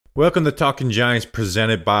Welcome to Talking Giants,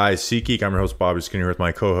 presented by SeatGeek. I'm your host, Bobby Skinner, with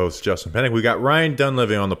my co-host, Justin Pennick. We got Ryan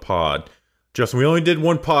Dunleavy on the pod. Justin, we only did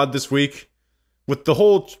one pod this week. With the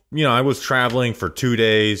whole, I was traveling for 2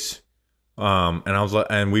 days,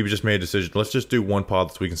 and we just made a decision. Let's just do one pod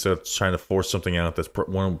this week instead of trying to force something out that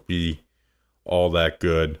won't be all that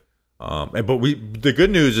good. But the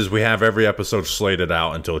good news is we have every episode slated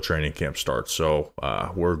out until training camp starts, so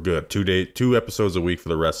we're good. 2 episodes a week for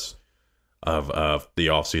the rest of the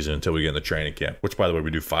off season until we get in the training camp. Which, by the way, we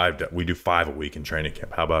do five a week in training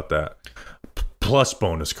camp. How about that? Plus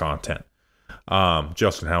bonus content.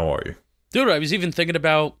 Justin, how are you? Dude, I was even thinking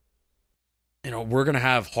about, we're going to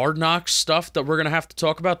have Hard Knocks stuff that we're going to have to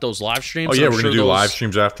talk about, those live streams. Oh, yeah, we're going to do live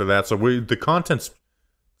streams after that. So the content's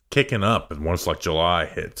kicking up once, July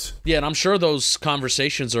hits. Yeah, and I'm sure those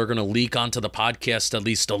conversations are going to leak onto the podcast at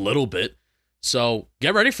least a little bit. So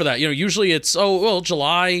get ready for that. Usually it's,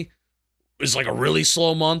 July is like a really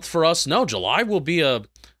slow month for us. No, July will be a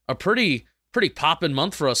pretty poppin'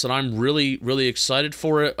 month for us, and I'm really, really excited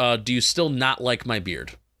for it. Do you still not like my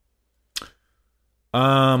beard?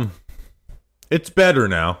 It's better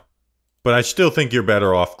now, but I still think you're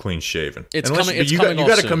better off clean shaven. It's coming off soon. You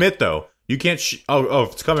got to commit though. You can't.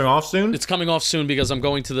 It's coming off soon. It's coming off soon because I'm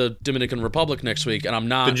going to the Dominican Republic next week, and I'm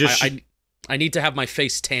not. I need to have my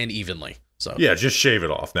face tan evenly. So yeah, just shave it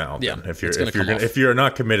off now. Yeah, then. If you're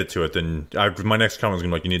not committed to it, then my next comment is gonna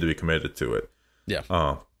be like, you need to be committed to it. Yeah.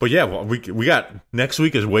 But yeah, well, we got next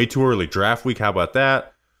week is way too early. Draft week. How about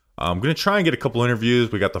that? I'm gonna try and get a couple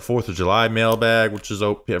interviews. We got the 4th of July mailbag, which is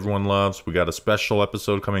everyone loves. We got a special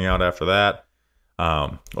episode coming out after that.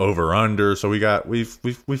 Over under. So we're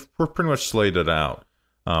pretty much slated out.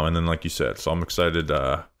 And then like you said, so I'm excited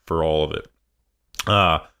for all of it.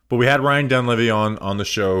 But we had Ryan Dunleavy on the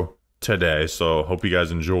show today, so hope you guys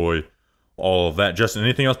enjoy all of that. Justin,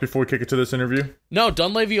 anything else before we kick it to this interview? No,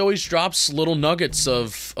 Dunleavy always drops little nuggets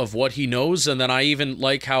of what he knows, and then I even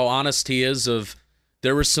like how honest he is of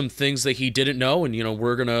there were some things that he didn't know, and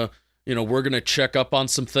we're gonna check up on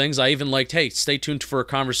some things. I even liked, hey, stay tuned for a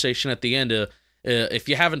conversation at the end. If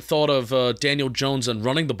you haven't thought of Daniel Jones and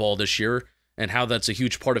running the ball this year and how that's a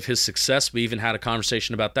huge part of his success, we even had a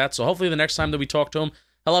conversation about that. So hopefully the next time that we talk to him,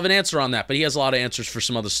 I'll have an answer on that, but he has a lot of answers for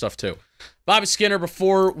some other stuff too. Bobby Skinner,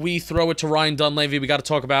 before we throw it to Ryan Dunleavy, we got to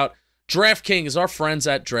talk about DraftKings, our friends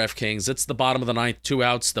at DraftKings. It's the bottom of the ninth, 2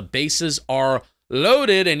 outs. The bases are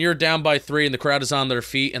loaded, and you're down by 3, and the crowd is on their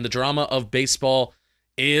feet, and the drama of baseball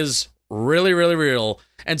is really, really real.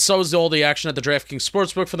 And so is all the action at the DraftKings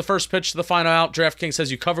Sportsbook. For the first pitch to the final out, DraftKings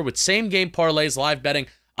has you covered with same-game parlays, live betting,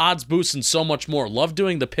 odds boosts, and so much more. Love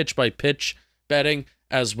doing the pitch-by-pitch betting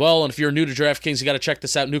as well. And if you're new to DraftKings, you got to check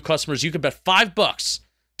this out. New customers, you can bet $5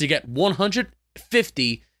 to get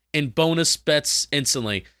 $150 in bonus bets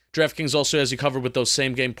instantly. DraftKings also has you covered with those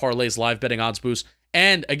same-game parlays, live betting, odds boosts,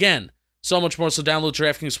 and again, so much more. So download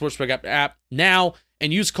DraftKings Sportsbook app now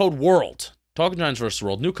and use code WORLD. Talking Giants versus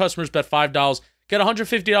World. New customers bet $5, get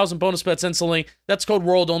 $150 in bonus bets instantly. That's code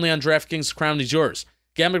WORLD only on DraftKings. The crown is yours.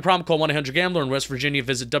 Gambling problem, call 1-800-GAMBLER. In West Virginia,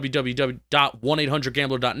 visit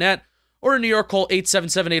www.1800gambler.net. Or in New York, call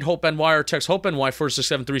 877-8-HOPE-NY or text HOPE-NY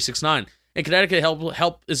 467-369. In Connecticut,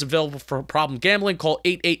 help is available for problem gambling. Call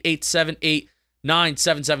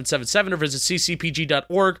 888-789-7777 or visit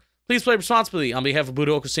ccpg.org. Please play responsibly. On behalf of Boot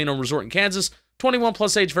Hill Casino and Resort in Kansas, 21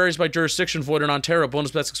 plus age varies by jurisdiction. Void in Ontario.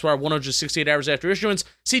 Bonus bets expire 168 hours after issuance.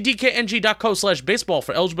 See dkng.co/baseball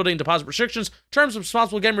for eligibility and deposit restrictions, terms of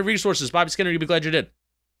responsible gambling resources. Bobby Skinner, you'll be glad you did.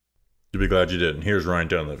 You'll be glad you did. And here's Ryan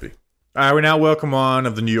Dunleavy. All right, we now welcome on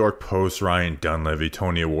of the New York Post, Ryan Dunleavy,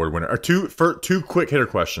 Tony Award winner. Two quick hitter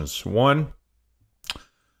questions. One,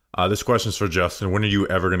 this question's for Justin. When are you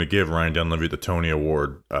ever going to give Ryan Dunleavy the Tony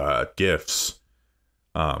Award gifts?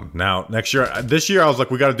 Now, this year I was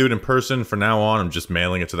like, we got to do it in person. From now on, I'm just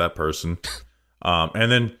mailing it to that person.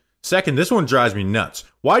 And then second, this one drives me nuts.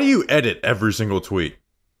 Why do you edit every single tweet?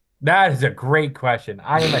 That is a great question.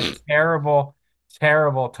 I am a terrible,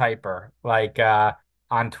 terrible typer. Like,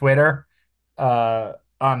 on Twitter,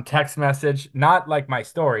 on text message, not like my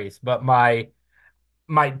stories, but my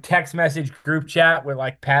text message group chat with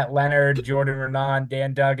like Pat Leonard, Jordan Renan,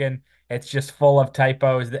 Dan Duggan. It's just full of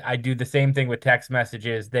typos. I do the same thing with text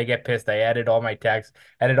messages. They get pissed. I edit all my texts,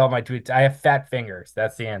 edit all my tweets. I have fat fingers.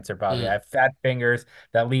 That's the answer, Bobby. I have fat fingers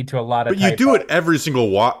that lead to a lot of But you do it every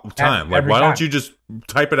single time. Like, why don't you just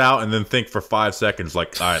type it out and then think for 5 seconds,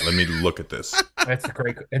 like, all right, let me look at this. It's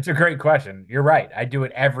a great question. You're right. I do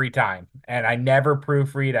it every time. And I never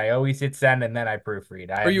proofread. I always hit send and then I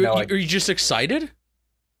proofread. Are you just excited?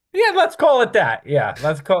 Yeah, let's call it that. Yeah,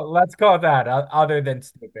 let's call it that. Other than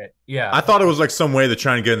stupid. Yeah. I thought it was like some way they're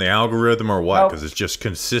trying to get in the algorithm or what, because Nope. it's just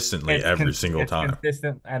consistently every single It's time.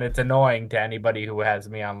 consistent and it's annoying to anybody who has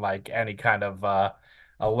me on like any kind of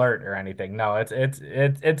alert or anything. No,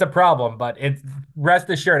 it's a problem, but it's rest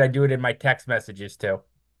assured I do it in my text messages too.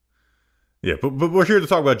 Yeah, but we're here to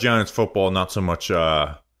talk about Giants football, not so much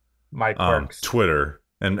My quirks. Twitter.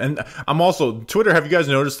 And I'm also Twitter. Have you guys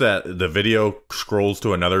noticed that the video scrolls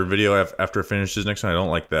to another video after it finishes next time? I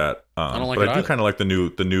don't like that. I don't like but it I do either. kind of like the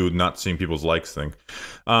new not seeing people's likes thing.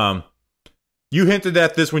 You hinted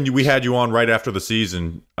at this when we had you on right after the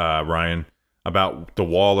season, Ryan, about the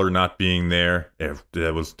Waller not being there.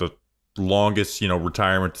 It was the longest,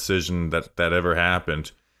 retirement decision that ever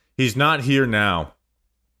happened. He's not here now.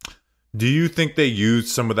 Do you think they used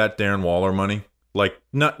some of that Darren Waller money? Like,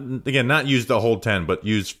 not use the whole 10, but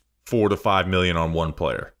use 4 to 5 million on one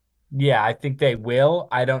player. Yeah, I think they will.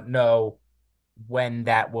 I don't know when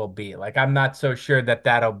that will be. Like, I'm not so sure that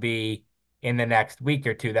that'll be in the next week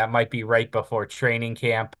or two. That might be right before training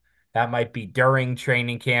camp. That might be during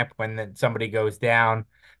training camp when somebody goes down.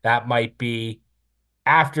 That might be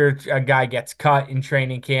after a guy gets cut in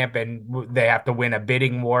training camp and they have to win a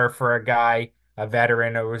bidding war for a guy, a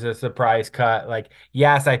veteran who was a surprise cut. Like,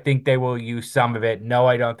 yes, I think they will use some of it. No,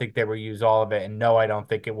 I don't think they will use all of it. And no, I don't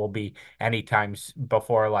think it will be anytime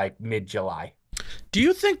before like mid-July. Do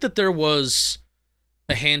you think that there was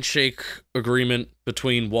a handshake agreement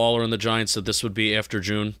between Waller and the Giants that this would be after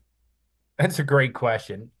June? That's a great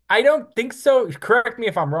question. I don't think so. Correct me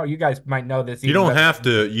if I'm wrong. You guys might know this. You don't have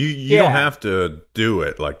to. You don't have to do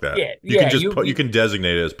it like that. Yeah, you can just you can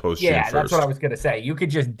designate it as post June 1st. That's what I was gonna say. You could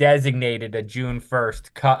just designate it a June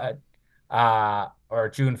 1st cut, or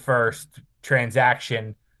June 1st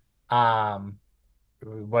transaction. Um,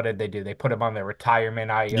 what did they do? They put him on their retirement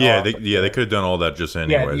IR. They could have done all that just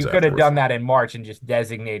anyways. Yeah, you could have done that in March and just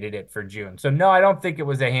designated it for June. So no, I don't think it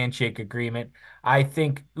was a handshake agreement. I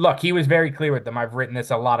think, look, he was very clear with them. I've written this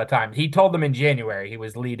a lot of times. He told them in January he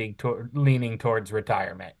was leaning towards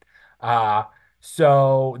retirement. Uh,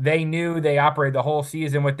 so they knew they operated the whole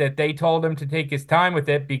season with it. They told him to take his time with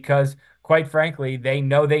it because, quite frankly, they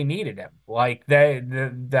know they needed him. Like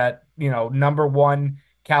that, number one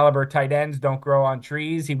caliber tight ends don't grow on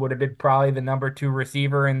trees. He would have been probably the number two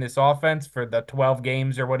receiver in this offense for the 12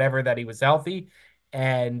 games or whatever that he was healthy.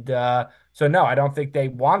 And so, no, I don't think they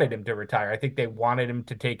wanted him to retire. I think they wanted him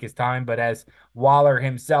to take his time. But as Waller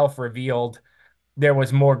himself revealed, there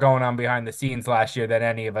was more going on behind the scenes last year than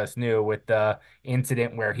any of us knew with the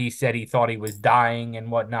incident where he said he thought he was dying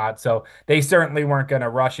and whatnot. So they certainly weren't going to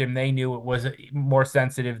rush him. They knew it was more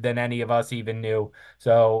sensitive than any of us even knew.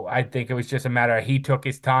 So I think it was just a matter of he took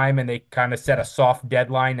his time and they kind of set a soft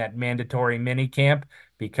deadline at mandatory mini camp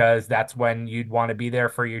because that's when you'd want to be there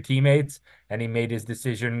for your teammates. And he made his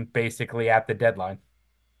decision basically at the deadline.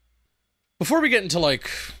 Before we get into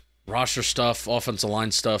like roster stuff, offensive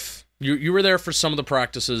line stuff, you were there for some of the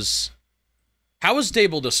practices. How was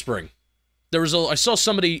Daboll this spring? I saw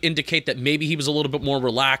somebody indicate that maybe he was a little bit more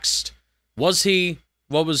relaxed. Was he?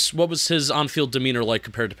 What was his on-field demeanor like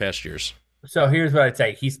compared to past years? So here's what I'd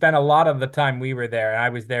say. He spent a lot of the time we were there, and I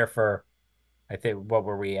was there for, I think, what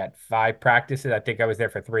were we at? 5 practices? I think I was there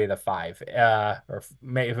for 3 of the 5. Or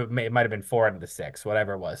it might have been 4 out of the 6,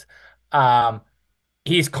 whatever it was.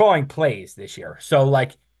 He's calling plays this year. So,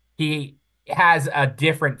 like, he has a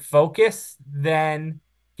different focus than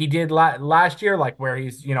he did last year, like where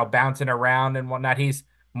he's, bouncing around and whatnot. He's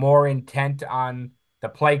more intent on the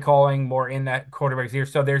play calling, more in that quarterback's ear.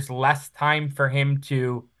 So there's less time for him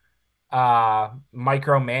to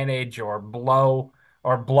micromanage or blow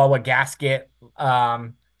a gasket.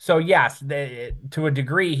 So yes, to a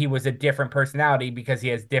degree, he was a different personality because he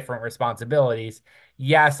has different responsibilities.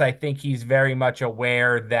 Yes, I think he's very much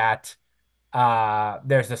aware that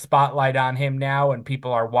there's a spotlight on him now and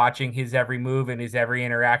people are watching his every move and his every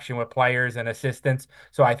interaction with players and assistants.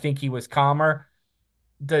 So I think he was calmer.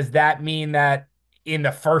 Does that mean that in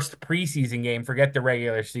the first preseason game, forget the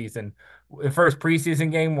regular season, the first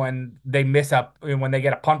preseason game, when they when they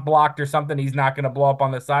get a punt blocked or something, he's not going to blow up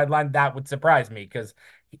on the sideline? That would surprise me because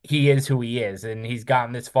he is who he is and he's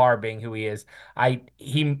gotten this far being who he is.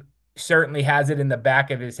 He certainly has it in the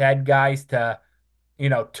back of his head, guys, to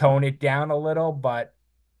tone it down a little, but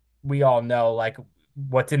we all know like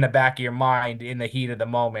what's in the back of your mind in the heat of the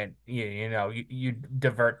moment. You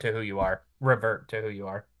revert to who you are.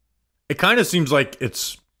 It kind of seems like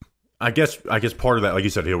it's, I guess part of that, like you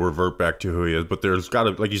said, he'll revert back to who he is, but there's got to,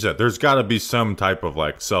 like you said, there's got to be some type of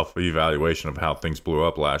like self-evaluation of how things blew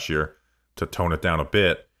up last year to tone it down a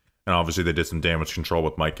bit. And obviously they did some damage control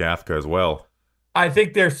with Mike Kafka as well. I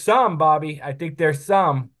think there's some, Bobby. I think there's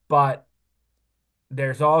some, but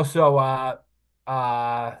there's also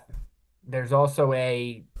uh there's also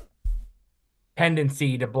a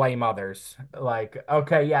tendency to blame others. Like,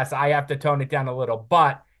 okay, yes, I have to tone it down a little,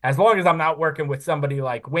 but as long as I'm not working with somebody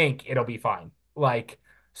like Wink, it'll be fine. Like,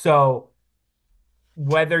 so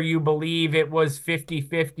whether you believe it was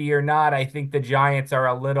 50-50 or not, I think the Giants are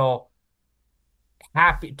a little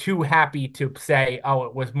too happy to say, oh,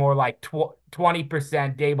 it was more like 20%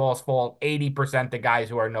 Daboll's fault, 80% the guys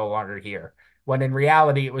who are no longer here. When in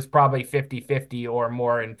reality, it was probably 50-50 or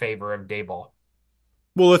more in favor of Daboll.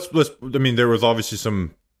 Well, let's. I mean, there was obviously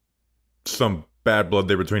some bad blood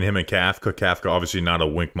there between him and Kafka. Kafka, obviously not a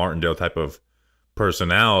Wink Martindale type of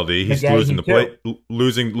personality. He's losing the play,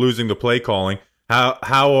 losing the play calling.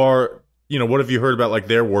 How are what have you heard about like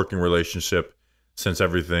their working relationship since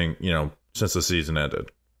everything since the season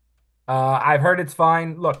ended? I've heard it's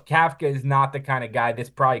fine. Look, Kafka is not the kind of guy, this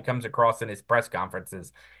probably comes across in his press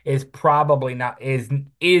conferences, is probably not, is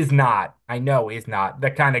not, I know is not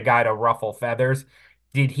the kind of guy to ruffle feathers.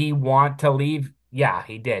 Did he want to leave? Yeah,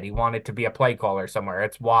 he did. He wanted to be a play caller somewhere.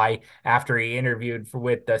 It's why after he interviewed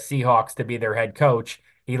with the Seahawks to be their head coach,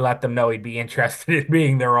 he let them know he'd be interested in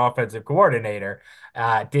being their offensive coordinator.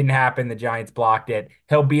 Didn't happen. The Giants blocked it.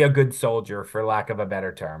 He'll be a good soldier, for lack of a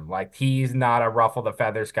better term. Like, he's not a ruffle the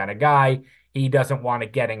feathers kind of guy. He doesn't want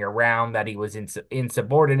it getting around that he was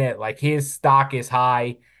insubordinate. Like, his stock is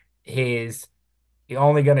high. He's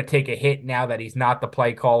only going to take a hit now that he's not the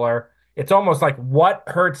play caller. It's almost like, what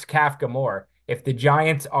hurts Kafka more? If the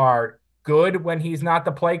Giants are good when he's not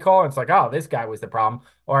the play caller, it's like, oh, this guy was the problem.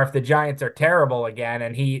 Or if the Giants are terrible again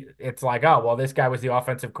and it's like, oh, well, this guy was the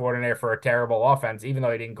offensive coordinator for a terrible offense, even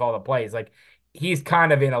though he didn't call the plays. Like, he's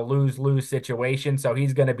kind of in a lose-lose situation, so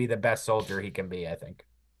he's going to be the best soldier he can be, I think.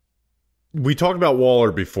 We talked about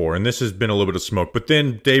Waller before, and this has been a little bit of smoke. But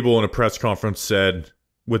then Daboll in a press conference said,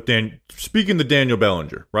 speaking to Daniel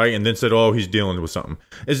Bellinger, right, and then said, "Oh, he's dealing with something."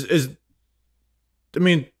 I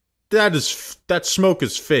mean, that smoke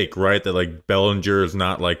is fake, right? That like Bellinger is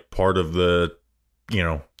not like part of the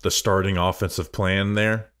starting offensive plan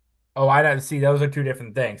there. Oh, I don't see. Those are two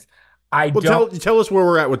different things. Tell us where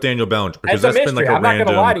we're at with Daniel Bellinger, because that's that's a mystery. been like a I'm not random.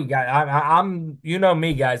 gonna lie to you guys. I'm you know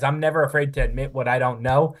me, guys. I'm never afraid to admit what I don't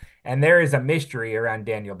know, and there is a mystery around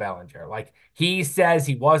Daniel Bellinger. Like, he says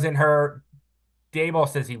he wasn't hurt. Daboll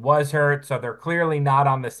says he was hurt, so they're clearly not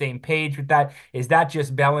on the same page with that. Is that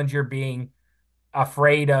just Bellinger being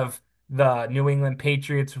afraid of the New England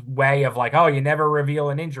Patriots way of like, oh, you never reveal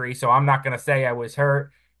an injury, so I'm not going to say I was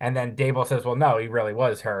hurt? And then Daboll says, well, no, he really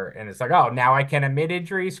was hurt. And it's like, oh, now I can admit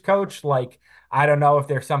injuries, coach? Like, I don't know if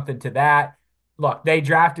there's something to that. Look, they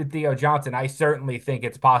drafted Theo Johnson. I certainly think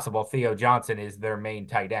it's possible Theo Johnson is their main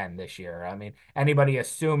tight end this year. I mean, anybody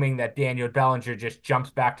assuming that Daniel Bellinger just jumps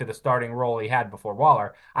back to the starting role he had before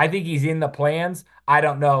Waller, I think he's in the plans. I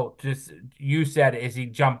don't know. Just, you said, is he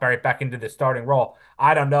jump right back into the starting role?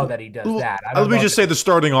 I don't know that he does that. Let me just say the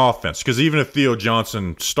starting offense, because even if Theo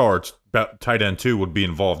Johnson starts, tight end 2 would be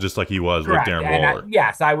involved, just like he was correct. with Darren And Waller.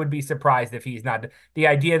 yes, I would be surprised if he's not. The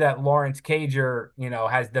idea that Lawrence Cager,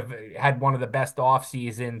 had one of the best off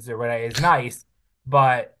seasons or whatever is nice,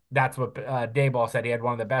 but that's what Daboll said. He had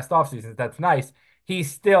one of the best off seasons. That's nice.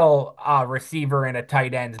 He's still a receiver in a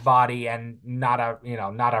tight end's body and not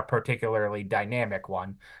a particularly dynamic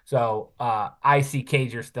one. So I see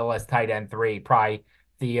Cager still as tight end 3, probably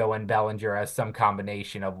Theo and Bellinger as some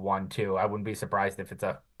combination of 1-2. I wouldn't be surprised if it's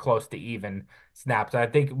a close to even snaps. I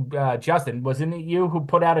think, Justin, wasn't it you who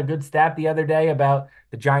put out a good stat the other day about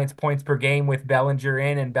the Giants' points per game with Bellinger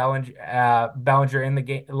in and Bellinger in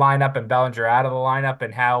the lineup and Bellinger out of the lineup,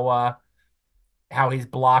 and how his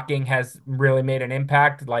blocking has really made an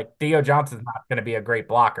impact? Like, Theo Johnson's not going to be a great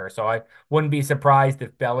blocker, so I wouldn't be surprised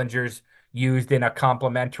if Bellinger's used in a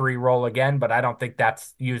complementary role again, but I don't think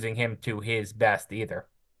that's using him to his best either.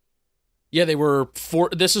 Yeah, they were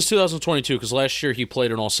this is 2022 because last year he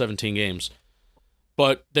played in all 17 games.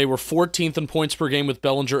 But they were 14th in points per game with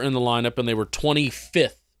Bellinger in the lineup, and they were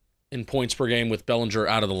 25th in points per game with Bellinger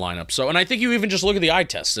out of the lineup. So, and I think you even just look at the eye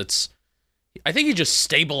test. I think he just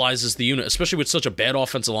stabilizes the unit, especially with such a bad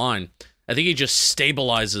offensive line. I think he just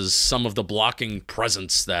stabilizes some of the blocking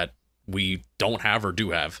presence that we don't have or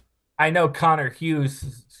do have. I know Connor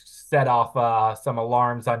Hughes set off some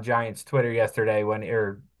alarms on Giants Twitter yesterday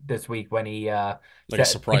or this week when he like a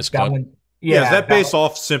surprise cut. Yeah, is that based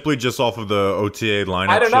simply just off of the OTA lineup?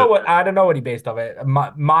 I don't know what he based off it.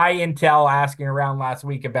 My intel asking around last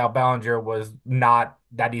week about Bellinger was not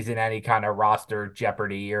that he's in any kind of roster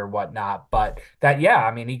jeopardy or whatnot, but that, yeah,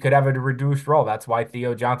 I mean, he could have a reduced role. That's why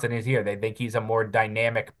Theo Johnson is here. They think he's a more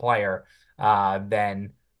dynamic player.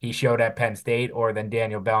 than he showed at Penn State or than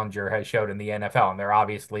Daniel Bellinger has showed in the NFL. And they're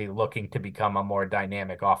obviously looking to become a more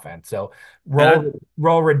dynamic offense. So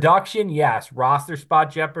role reduction, yes. Roster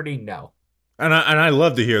spot jeopardy, no. And I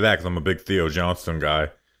love to hear that because I'm a big Theo Johnston guy.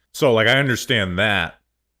 So like I understand that.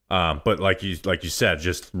 But like you said,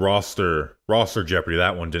 just roster jeopardy,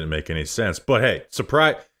 that one didn't make any sense. But hey,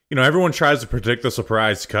 surprise, everyone tries to predict the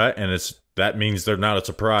surprise cut, and that means they're not a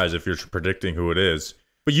surprise if you're predicting who it is.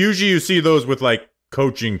 But usually you see those with like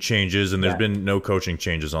coaching changes, and there's been no coaching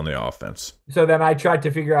changes on the offense. So then I tried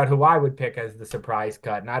to figure out who I would pick as the surprise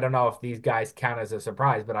cut. And I don't know if these guys count as a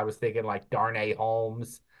surprise, but I was thinking like Darnay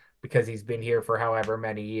Holmes because he's been here for however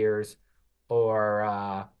many years. Or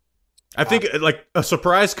I think like a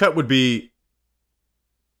surprise cut would be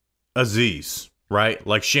Aziz, right?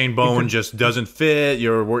 Like Shane Bowen just doesn't fit.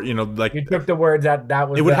 Like you took the words that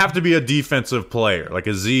was. It would have to be a defensive player. Like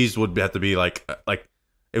Aziz would have to be like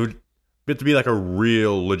it would have to be like a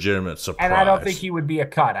real legitimate surprise. And I don't think he would be a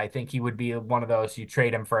cut. I think he would be one of those you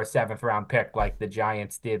trade him for a 7th round pick like the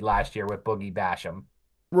Giants did last year with Boogie Basham.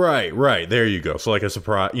 Right. There you go. So like a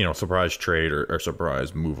surprise trade or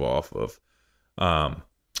surprise move off of.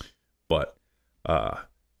 But I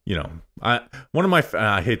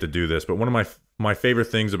hate to do this, but one of my favorite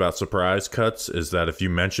things about surprise cuts is that if you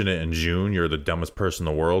mention it in June, you're the dumbest person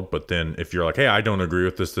in the world. But then if you're like, hey, I don't agree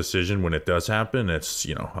with this decision when it does happen, it's,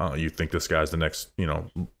 you think this guy's the next,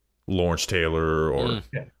 Lawrence Taylor or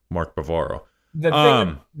Mark Bavaro.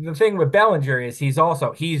 The thing with Bellinger is he's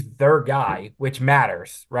their guy, which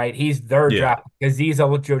matters, right? He's their draft pick. Aziz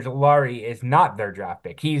Ojulari is not their draft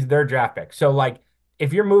pick. He's their draft pick. So like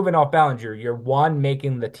if you're moving off Bellinger, you're 1,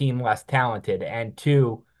 making the team less talented, and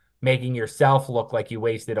 2, making yourself look like you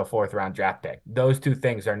wasted a 4th round draft pick. Those 2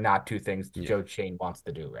 things are not 2 things Joe Schoen wants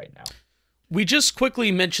to do right now. We just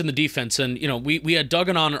quickly mentioned the defense, and we had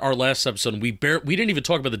Duggan on our last episode, and we didn't even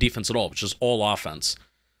talk about the defense at all, which is all offense.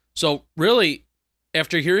 So really,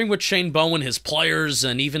 after hearing what Shane Bowen, his players,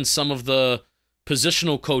 and even some of the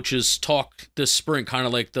positional coaches talk this spring, kind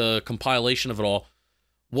of like the compilation of it all,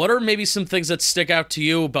 what are maybe some things that stick out to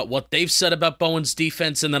you about what they've said about Bowen's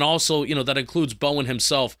defense, and then also, that includes Bowen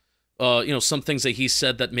himself, some things that he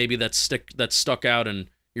said that maybe that stuck out in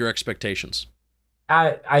your expectations?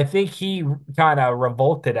 I think he kind of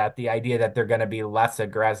revolted at the idea that they're going to be less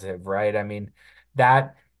aggressive, right? I mean,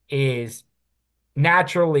 that is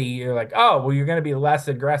naturally you're like, oh, well, you're going to be less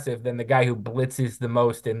aggressive than the guy who blitzes the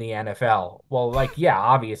most in the NFL. Well, like, yeah,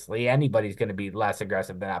 obviously anybody's going to be less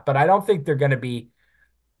aggressive than that, but I don't think they're going to be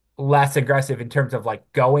less aggressive in terms of like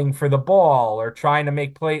going for the ball or trying to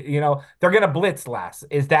make play. They're going to blitz less.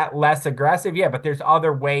 Is that less aggressive? Yeah, but there's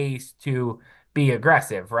other ways to be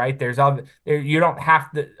aggressive, right? You don't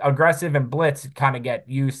have to. Aggressive and blitz kind of get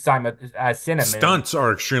used as synonyms. Stunts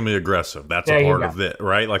are extremely aggressive. That's a part of it,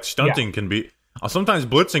 right? Like stunting can be. Sometimes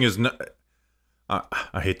blitzing is not.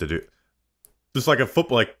 I hate to do. Just like a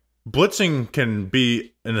football, like blitzing can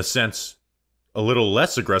be in a sense a little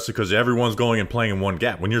less aggressive because everyone's going and playing in one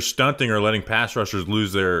gap. When you're stunting or letting pass rushers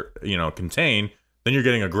lose their, contain, then you're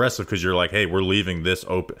getting aggressive because you're like, hey, we're leaving this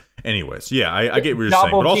open. Anyways, yeah, I get what you're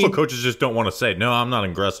saying. But also coaches just don't want to say, no, I'm not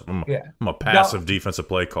aggressive. I'm a passive defensive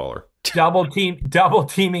play caller. Double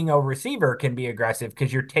teaming a receiver can be aggressive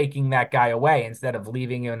because you're taking that guy away instead of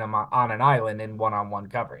leaving him on an island in one-on-one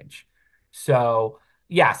coverage. So,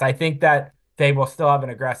 yes, I think that they will still have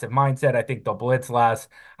an aggressive mindset. I think they'll blitz less.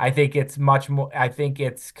 I think it's much more. I think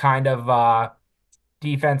it's kind of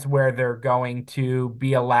defense where they're going to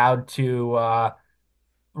be allowed to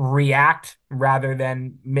react rather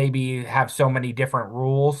than maybe have so many different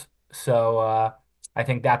rules. So I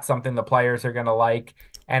think that's something the players are going to like.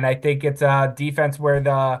 And I think it's a defense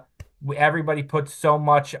where everybody puts so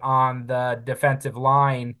much on the defensive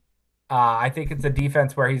line. I think it's a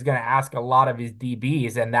defense where he's going to ask a lot of his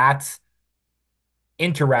DBs, and that's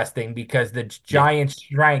interesting because the Giants'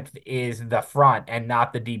 strength is the front and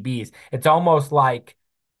not the DBs. It's almost like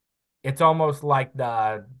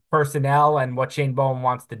the personnel and what Shane Bowen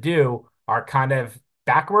wants to do are kind of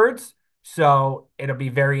backwards. So it'll be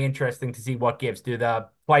very interesting to see what gives. Do the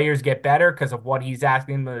players get better because of what he's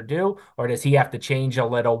asking them to do, or does he have to change a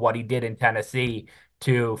little what he did in Tennessee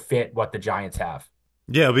to fit what the Giants have?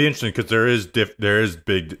 Yeah, it'll be interesting because there is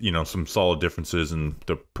big, some solid differences in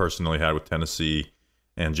the personnel he had with Tennessee,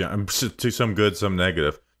 and to some good, some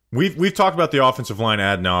negative. We've talked about the offensive line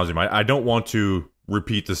ad nauseum. I don't want to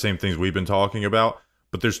repeat the same things we've been talking about,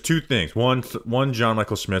 but there's 2 things. One, John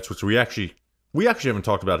Michael Schmitz, which we actually haven't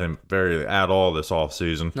talked about him at all this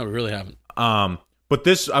offseason. No, we really haven't. But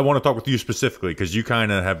this I want to talk with you specifically because you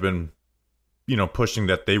kind of have been pushing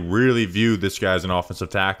that they really view this guy as an offensive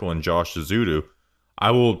tackle and Josh Ezeudu,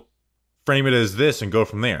 I will frame it as this and go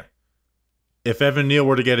from there. If Evan Neal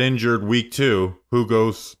were to get injured week 2, who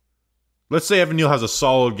goes? Let's say Evan Neal has a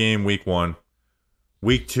solid game week 1,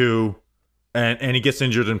 week 2, and he gets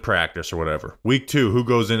injured in practice or whatever. Week 2, who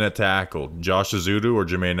goes in at tackle? Josh Ezeudu or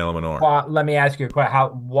Jermaine Elaminour? Well, let me ask you a question.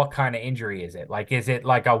 What kind of injury is it? Like, is it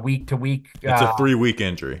like a week to week? It's a 3-week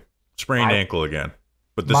injury. Sprained ankle again.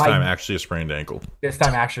 But this time actually a sprained ankle. This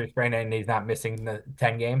time actually sprained, and he's not missing the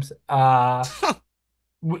 10 games.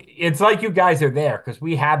 It's like you guys are there because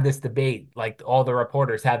we had this debate. Like all the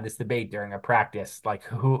reporters had this debate during a practice, like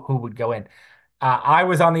who would go in. I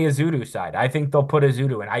was on the Ezeudu side. I think they'll put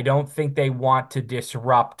Ezeudu in. I don't think they want to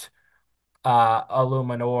disrupt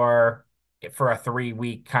Illuminor for a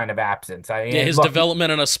 3-week kind of absence. His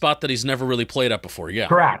development in a spot that he's never really played at before. Yeah,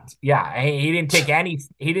 correct. Yeah, he didn't take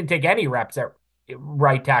any reps at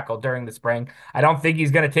right tackle during the spring. I don't think he's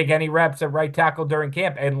going to take any reps at right tackle during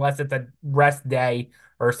camp unless it's a rest day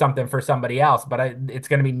or something for somebody else. But it's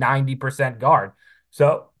going to be 90% guard.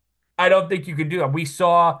 So I don't think you can do that. We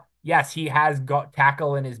saw. Yes, he has got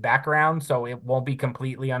tackle in his background, so it won't be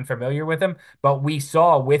completely unfamiliar with him. But we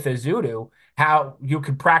saw with Ezeudu how you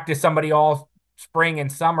could practice somebody all spring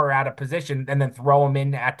and summer at a position and then throw him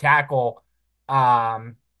in at tackle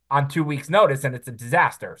on 2 weeks' notice, and it's a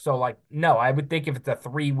disaster. So, like, no, I would think if it's a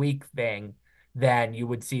 3-week thing, then you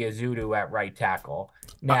would see Ezeudu at right tackle.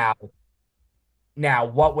 Now,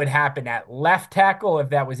 what would happen at left tackle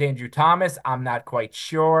if that was Andrew Thomas? I'm not quite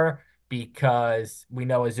sure, because we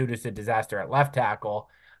know Ezeudu's a disaster at left tackle.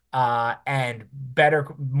 And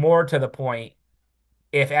more to the point,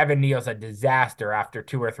 if Evan Neal's a disaster after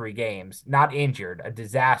 2 or 3 games, not injured, a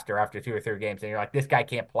disaster after 2 or 3 games, and you're like, this guy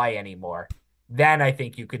can't play anymore, then I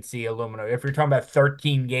think you could see Illuminor. If you're talking about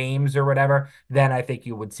 13 games or whatever, then I think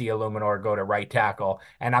you would see Illuminor go to right tackle.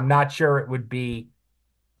 And I'm not sure it would be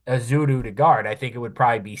Ezeudu to guard. I think it would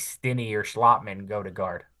probably be Stinney or Schlotman go to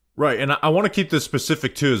guard. Right, and I want to keep this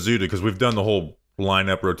specific to Ezeudu because we've done the whole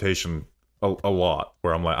lineup rotation a lot,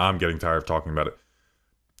 where I'm getting tired of talking about it.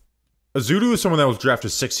 Ezeudu is someone that was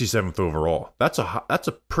drafted 67th overall. That's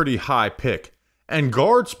a pretty high pick. And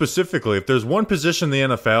guard specifically, if there's one position in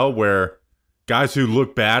the NFL where guys who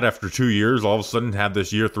look bad after 2 years all of a sudden have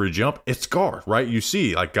this year 3 jump, it's guard, right? You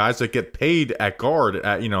see, like guys that get paid at guard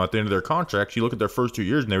at the end of their contracts, you look at their first 2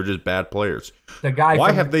 years and they were just bad players.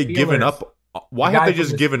 Why have they given up? Why have they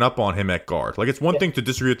just given up on him at guard? Like, it's one thing to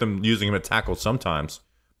disagree with them using him at tackle sometimes,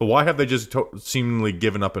 but why have they just seemingly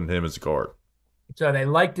given up on him as a guard? So they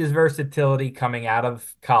liked his versatility coming out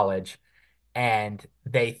of college, and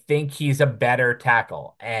they think he's a better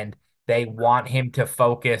tackle, and they want him to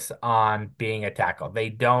focus on being a tackle. They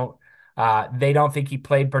don't think he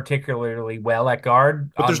played particularly well at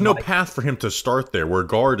guard. But there's no path for him to start there, where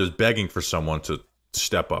guard is begging for someone to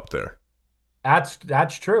step up there.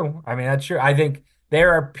 That's true. I mean, that's true. I think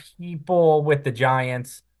there are people with the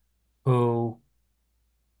Giants who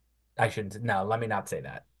let me not say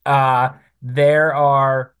that.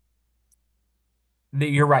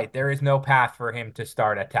 You're right. There is no path for him to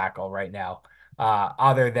start at tackle right now.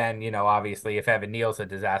 Other than, obviously if Evan Neal's a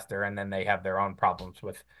disaster and then they have their own problems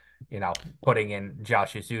with, putting in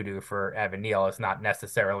Josh Ezeudu for Evan Neal is not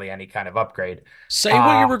necessarily any kind of upgrade. Say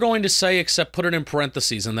what you were going to say, except put it in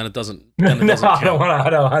parentheses, and then it doesn't. Then it doesn't count. I don't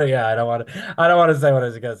want to say what I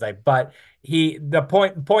was going to say. But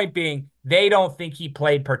the point being, they don't think he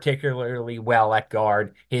played particularly well at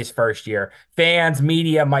guard his first year. Fans,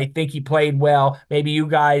 media might think he played well. Maybe you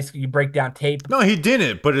break down tape. No, he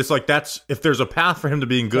didn't. But it's like if there's a path for him to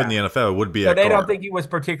being good in the NFL, it would be at guard. So they don't think he was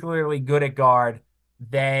particularly good at guard.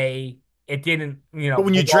 It didn't, But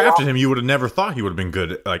when you drafted him, you would have never thought he would have been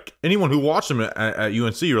good. Like, anyone who watched him at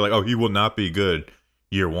UNC, you were like, oh, he will not be good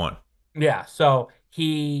year 1. Yeah, so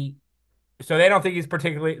they don't think he's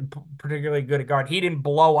particularly good at guard. He didn't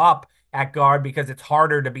blow up at guard because it's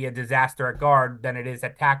harder to be a disaster at guard than it is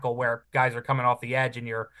at tackle, where guys are coming off the edge and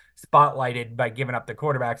you're spotlighted by giving up the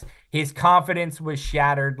quarterbacks. His confidence was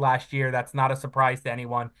shattered last year. That's not a surprise to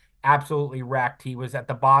anyone. Absolutely wrecked. He was at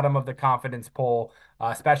the bottom of the confidence poll,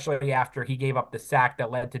 especially after he gave up the sack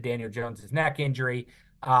that led to Daniel Jones's neck injury.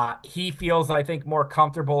 He feels, I think, more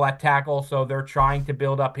comfortable at tackle, so they're trying to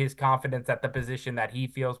build up his confidence at the position that he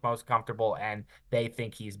feels most comfortable and they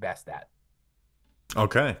think he's best at.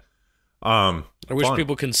 Okay. I wish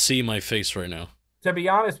people can see my face right now. To be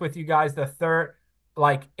honest with you guys,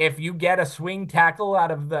 if you get a swing tackle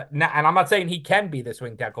out of and I'm not saying he can be the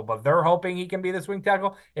swing tackle, but they're hoping he can be the swing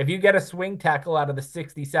tackle. If you get a swing tackle out of the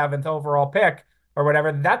 67th overall pick, or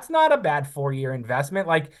whatever, that's not a bad 4-year investment.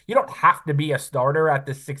 Like, you don't have to be a starter at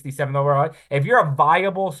the 67th overall. If you're a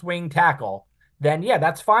viable swing tackle, then yeah,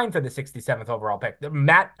 that's fine for the 67th overall pick.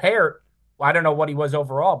 Matt Peart, I don't know what he was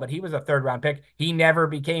overall, but he was a 3rd-round pick. He never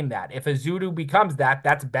became that. If Ezeudu becomes that,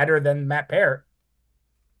 that's better than Matt Peart.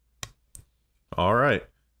 All right.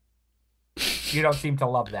 You don't seem to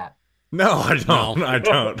love that. No, I don't. No. I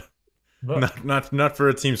don't. Not for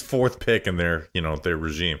a team's 4th pick in their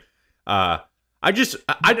regime. I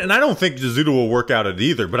don't think Ezeudu will work out it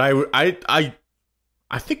either. But I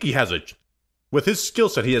think he has with his skill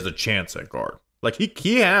set, he has a chance at guard. Like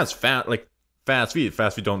he has fast feet.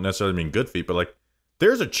 Fast feet don't necessarily mean good feet, but like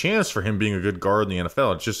there's a chance for him being a good guard in the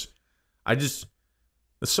NFL. It's just as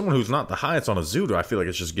someone who's not the highest on Ezeudu, I feel like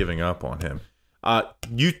it's just giving up on him.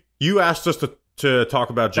 You asked us to talk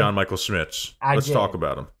about John Michael Schmitz. Let's talk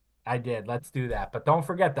about him. I did. Let's do that. But don't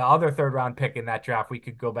forget the other 3rd-round pick in that draft we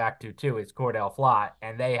could go back to too is Cordell Flott,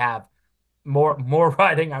 and they have more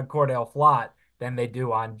riding on Cordell Flott than they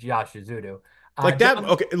do on Josh Ezeudu. Like that,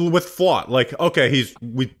 okay, with Flott, like, okay,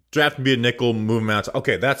 we draft him to be a nickel, move him out.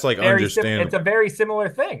 Okay, that's like understandable. It's a very similar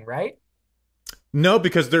thing, right? No,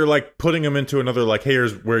 because they're like putting him into another, like, hey,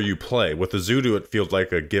 here's where you play. With Ezeudu, it feels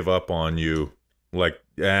like a give up on you. Like,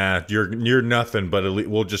 you're nothing, but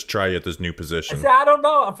we'll just try you at this new position. I don't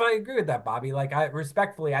know if I agree with that, Bobby. Like,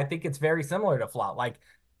 respectfully, I think it's very similar to Flott. Like,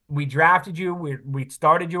 we drafted you, we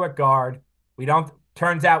started you at guard.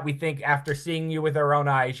 Turns out we think after seeing you with our own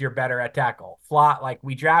eyes, you're better at tackle. Flott, like,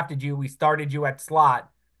 we drafted you, we started you at slot.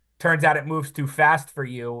 Turns out it moves too fast for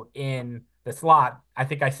you in the slot. I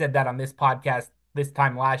think I said that on this podcast this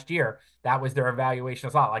time last year. That was their evaluation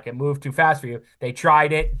of slot. Like, it moved too fast for you. They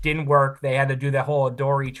tried it, didn't work. They had to do the whole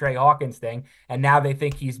Adoree Trey Hawkins thing, and now they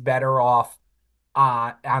think he's better off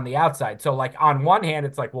on the outside. So, like, on one hand,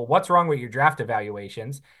 it's like, well, what's wrong with your draft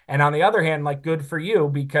evaluations? And on the other hand, like, good for you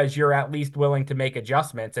because you're at least willing to make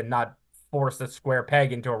adjustments and not force a square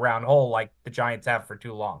peg into a round hole like the Giants have for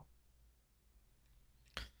too long.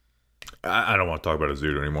 I don't want to talk about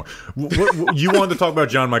Ezeudu anymore. You wanted to talk about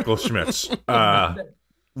John Michael Schmitz.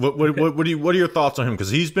 What are your thoughts on him?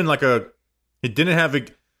 Because he's been like he didn't have a.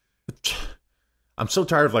 I'm so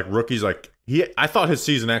tired of like rookies. Like I thought his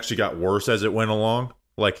season actually got worse as it went along.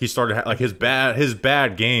 Like he started like his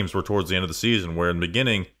bad games were towards the end of the season. Where in the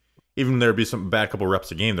beginning, even there'd be some bad couple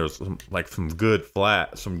reps a game, there was some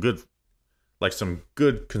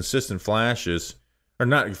good consistent flashes. Or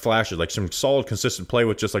not flashes, like some solid, consistent play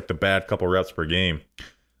with just like the bad couple reps per game.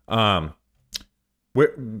 What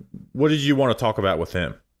did you want to talk about with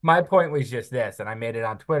him? My point was just this, and I made it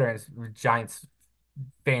on Twitter, and Giants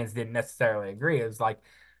fans didn't necessarily agree. It was like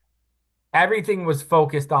everything was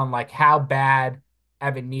focused on like how bad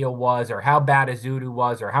Evan Neal was, or how bad Ezeudu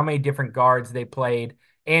was, or how many different guards they played,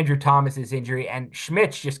 Andrew Thomas's injury, and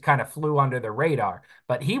Schmitz just kind of flew under the radar.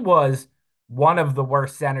 But he was one of the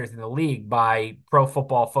worst centers in the league by Pro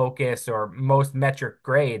Football Focus or most metric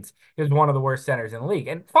grades. He was one of the worst centers in the league.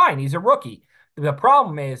 And fine, he's a rookie. The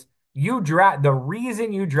problem is the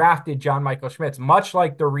reason you drafted John Michael Schmitz, much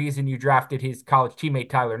like the reason you drafted his college teammate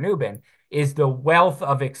Tyler Nubin, is the wealth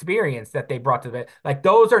of experience that they brought to the like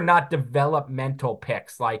those are not developmental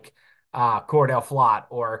picks like Cordell Flott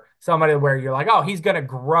or somebody where you're like, oh, he's going to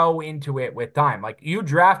grow into it with time. Like you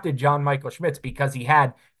drafted John Michael Schmitz because he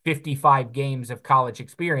had 55 games of college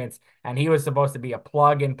experience, and he was supposed to be a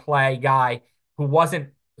plug and play guy who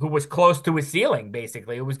was close to his ceiling,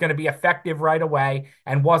 basically. It was going to be effective right away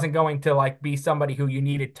and wasn't going to like be somebody who you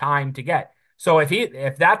needed time to get. So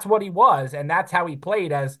if that's what he was, and that's how he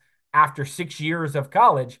played as after 6 years of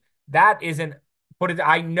college,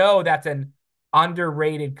 I know that's an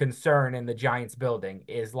underrated concern in the Giants building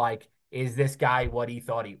is like, is this guy what we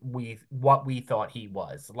thought he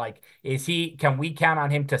was? Like, can we count on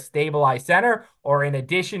him to stabilize center, or in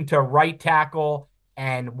addition to right tackle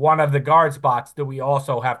and one of the guard spots, do we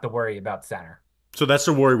also have to worry about center? So that's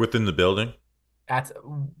a worry within the building? That's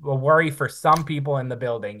a worry for some people in the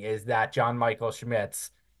building, is that John Michael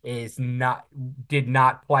Schmitz did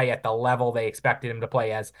not play at the level they expected him to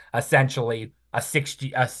play as essentially a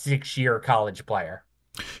 6-year college player.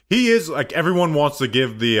 He is, like, everyone wants to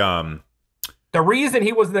give the reason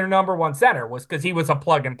he was their number one center was because he was a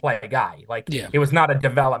plug and play guy. Like, he was not a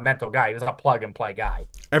developmental guy. He was a plug and play guy.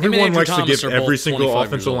 Everyone likes to give every single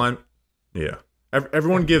offensive line. Yeah.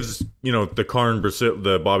 Everyone gives,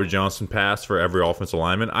 the Bobby Johnson pass for every offensive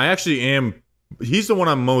lineman. I actually am. He's the one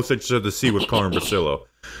I'm most interested to see with Carn Brasillo,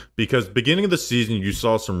 because beginning of the season, you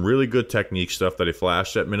saw some really good technique stuff that he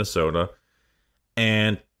flashed at Minnesota.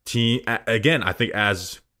 And again, I think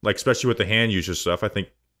especially with the hand usage stuff, I think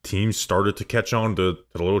teams started to catch on to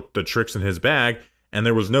the tricks in his bag, and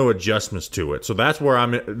there was no adjustments to it. So that's where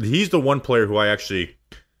he's the one player who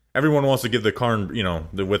everyone wants to give the Karn,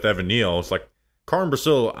 with Evan Neal. It's like Karn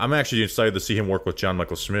Brasil, I'm actually excited to see him work with John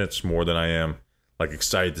Michael Schmitz more than I am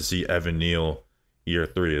excited to see Evan Neal year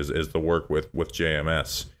 3 is the work with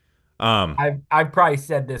JMS. I've probably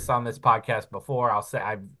said this on this podcast before.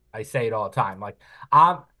 I say it all the time.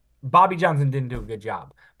 Bobby Johnson didn't do a good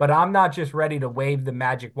job, but I'm not just ready to wave the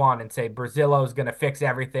magic wand and say Brasillo's going to fix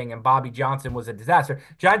everything and Bobby Johnson was a disaster.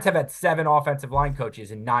 Giants have had 7 offensive line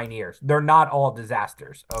coaches in 9 years. They're not all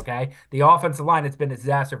disasters, okay? The offensive line has been a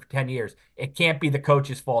disaster for 10 years. It can't be the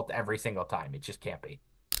coach's fault every single time. It just can't be.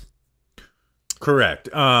 Correct.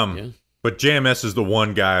 But JMS is the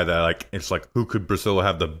one guy that it's who could Brasillo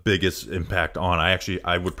have the biggest impact on?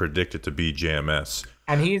 I would predict it to be JMS.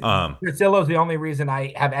 And Brasillo's the only reason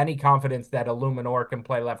I have any confidence that Illuminor can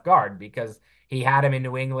play left guard, because he had him in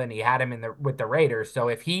New England, he had him with the Raiders. So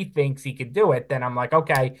if he thinks he could do it, then I'm like,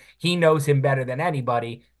 okay, he knows him better than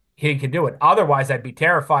anybody. He can do it. Otherwise, I'd be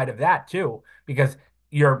terrified of that too, because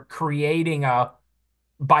you're creating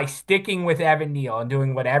by sticking with Evan Neal and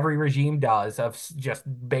doing what every regime does of just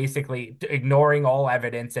basically ignoring all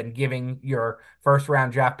evidence and giving your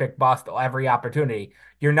first-round draft pick bust every opportunity,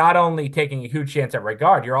 you're not only taking a huge chance at right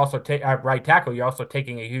guard, you're also right tackle, you're also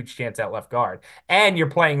taking a huge chance at left guard. And you're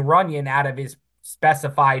playing Runyon out of his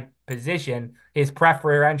specified position, his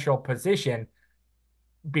preferential position,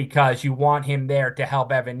 because you want him there to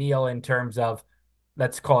help Evan Neal in terms of,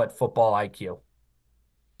 let's call it football IQ.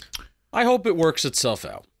 I hope it works itself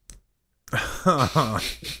out.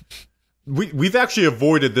 We've actually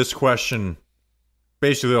avoided this question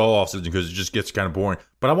basically all offseason because it just gets kind of boring.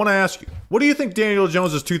 But I want to ask you, what do you think Daniel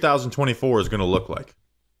Jones' 2024 is going to look like?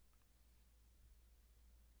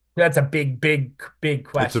 That's a big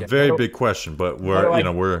question. It's a very big question, but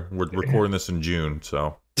we're recording this in June,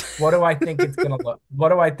 so what do I think it's going to look? What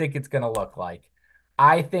do I think it's going to look like?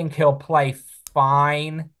 I think he'll play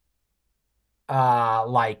fine.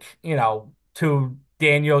 To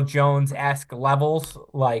Daniel Jones-esque levels.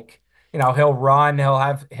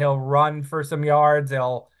 He'll run for some yards.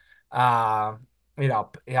 He'll have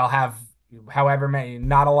however many,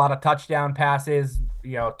 not a lot of touchdown passes,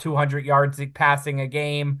 200 yards passing a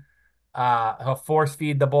game. He'll force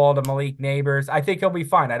feed the ball to Malik Nabers. I think he'll be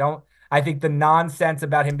fine. I think the nonsense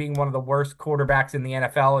about him being one of the worst quarterbacks in the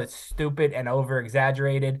NFL is stupid and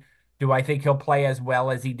over-exaggerated. Do I think he'll play as well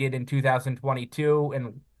as he did in 2022?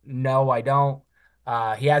 And no, I don't.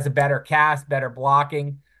 He has a better cast, better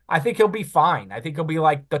blocking. I think he'll be fine. I think he'll be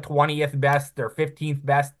like the 20th best or 15th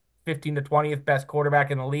best, 15 to 20th best quarterback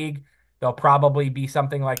in the league. They'll probably be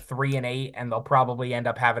something like 3-8, and they'll probably end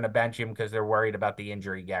up having to bench him because they're worried about the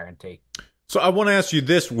injury guarantee. So I want to ask you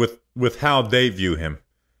this with how they view him,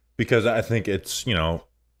 because I think it's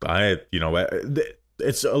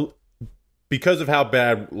because of how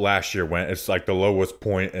bad last year went, it's like the lowest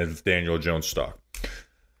point of Daniel Jones stock.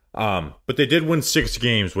 But they did win 6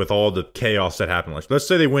 games with all the chaos that happened. Let's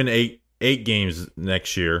say they win eight games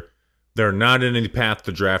next year. They're not in any path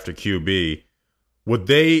to draft a QB.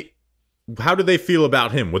 How do they feel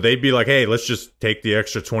about him? Would they be like, hey, let's just take the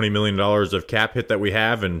extra $20 million of cap hit that we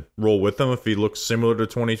have and roll with him if he looks similar to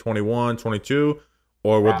 2021, 22?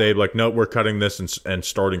 Or would they be like, no, we're cutting this and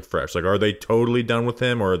starting fresh? Are they totally done with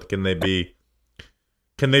him, or can they be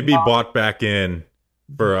bought back in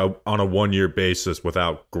on a 1-year basis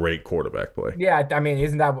without great quarterback play? Yeah, I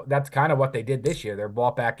mean, that's kind of what they did this year? They're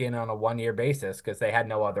bought back in on a 1-year basis because they had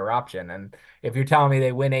no other option. And if you're telling me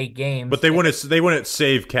they win 8 games, but they wouldn't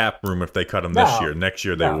save cap room if they cut him this year. Next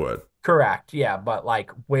year they would. Correct. Yeah, but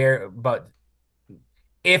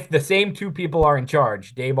if the same 2 people are in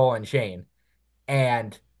charge, Daboll and Schoen,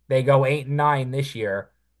 and they go 8-9 this year,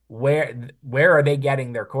 where are they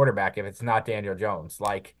getting their quarterback if it's not Daniel Jones?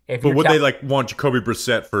 Would they want Jacoby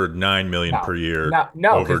Brissett for $9 million per year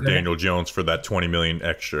over Daniel Jones for that $20 million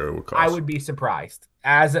extra it would cost? I would be surprised.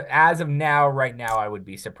 As of now, right now, I would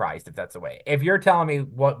be surprised if that's the way. If you're telling me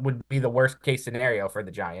what would be the worst case scenario for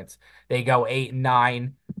the Giants, they go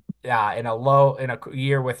 8-9 in a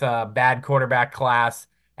year with a bad quarterback class,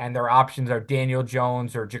 and their options are Daniel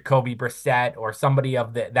Jones or Jacoby Brissett or somebody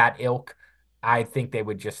of that ilk, I think they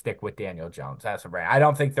would just stick with Daniel Jones. That's right. I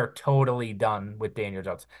don't think they're totally done with Daniel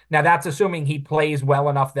Jones. Now, that's assuming he plays well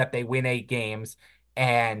enough that they win 8 games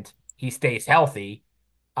and he stays healthy,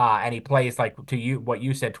 and he plays what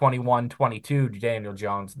you said, 21-22 to Daniel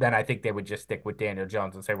Jones. Then I think they would just stick with Daniel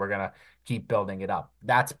Jones and say, we're going to keep building it up.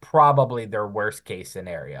 That's probably their worst case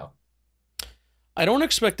scenario. I don't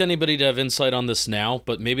expect anybody to have insight on this now,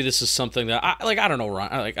 but maybe this is something that I don't know, Ron.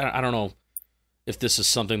 I don't know. if this is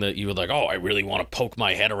something that you would like, oh, I really want to poke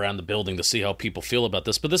my head around the building to see how people feel about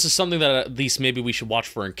this. But this is something that at least maybe we should watch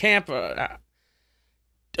for in camp. A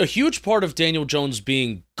huge part of Daniel Jones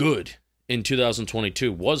being good in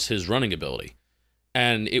 2022 was his running ability.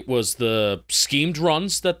 And it was the schemed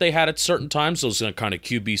runs that they had at certain times, those kind of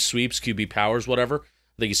QB sweeps, QB powers, whatever.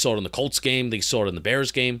 I think you saw it in the Colts game, they saw it in the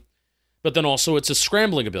Bears game. But then also it's a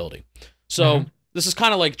scrambling ability. So this is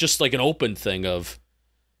kind of like just like an open thing of,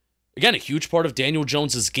 again, a huge part of Daniel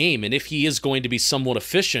Jones's game. And if he is going to be somewhat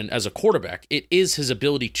efficient as a quarterback, it is his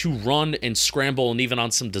ability to run and scramble and even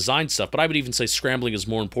on some design stuff. But I would even say scrambling is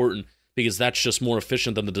more important because that's just more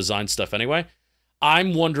efficient than the design stuff anyway.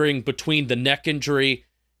 I'm wondering between the neck injury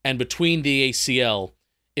and between the ACL,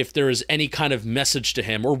 if there is any kind of message to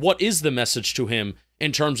him, or what is the message to him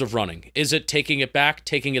in terms of running? Is it taking it back,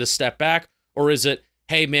 taking it a step back, or is it,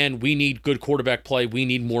 hey man, we need good quarterback play, we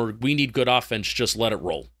need good offense, just let it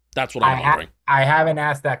roll? That's what I'm wondering. I haven't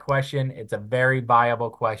asked that question. It's a very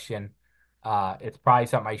viable question. It's probably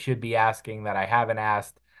something I should be asking that I haven't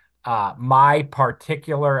asked. My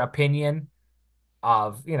particular opinion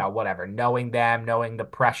of, whatever, knowing them, knowing the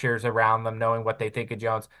pressures around them, knowing what they think of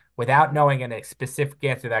Jones, without knowing a specific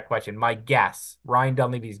answer to that question, my guess, Ryan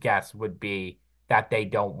Dunleavy's guess, would be that they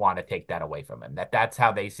don't want to take that away from him, that's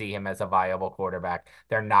how they see him as a viable quarterback.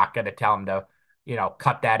 They're not going to tell him to,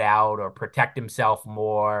 cut that out or protect himself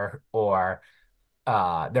more, or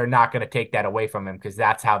they're not going to take that away from him because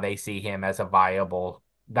that's how they see him as a viable,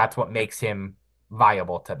 that's what makes him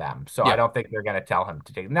viable to them. So I don't think they're going to tell him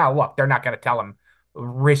to take. Now, look, they're not going to tell him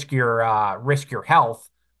risk your health,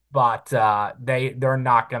 but they're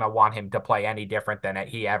not going to want him to play any different than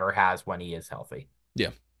he ever has when he is healthy. Yeah.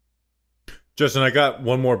 Justin, I got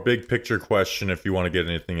one more big picture question if you want to get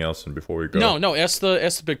anything else in before we go. No, ask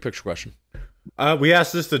the big picture question. We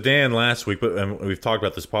asked this to Dan last week, but we've talked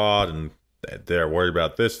about this pod, and they're worried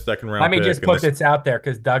about this second round. Let me just put this out there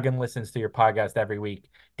because Duggan listens to your podcast every week.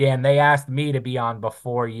 Dan, they asked me to be on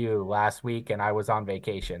before you last week, and I was on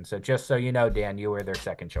vacation. So just so you know, Dan, you were their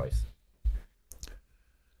second choice.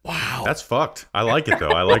 Wow, that's fucked. I like it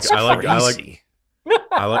though. I like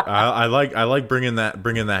bringing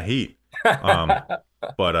that heat.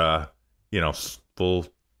 But full.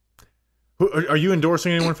 Are you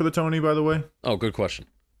endorsing anyone for the Tony, by the way? Oh, good question.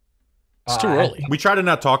 It's too early. We try to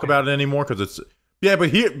not talk about it anymore because it's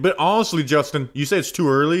but honestly, Justin, you say it's too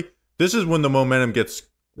early. This is when the momentum gets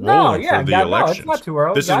rolling for the elections. No, it's not too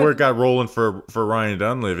early. This is where it got rolling for Ryan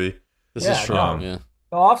Dunleavy. This is true. Yeah.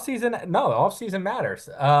 The off-season matters.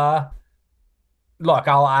 Look,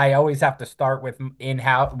 I always have to start with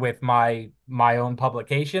in-house with my own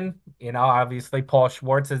publication. Obviously Paul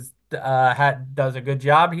Schwartz does a good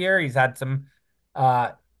job here. He's had some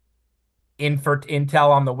intel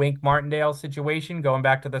on the Wink Martindale situation going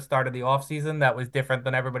back to the start of the offseason that was different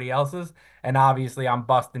than everybody else's. And obviously I'm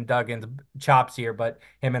busting Duggan's chops here, but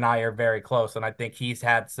him and I are very close. And I think he's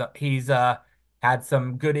had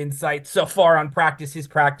some good insights so far on practice. His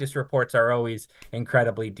practice reports are always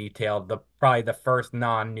incredibly detailed. Probably the first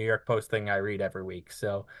non-New York Post thing I read every week.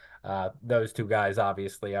 So those two guys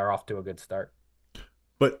obviously are off to a good start.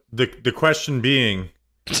 But the question being,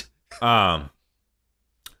 I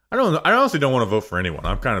honestly don't want to vote for anyone.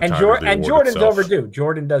 I'm kind of tired of the Jordan's overdue.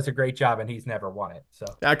 Jordan does a great job, and he's never won it. So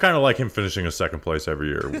I kind of like him finishing a second place every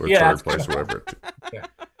year, or third place, or whatever.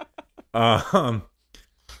 Yeah.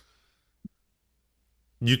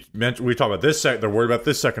 You mentioned we talked about this. They're worried about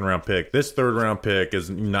this second round pick. This third round pick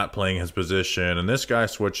is not playing his position, and this guy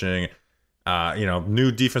switching.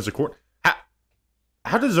 New defensive court.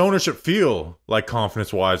 How does ownership feel like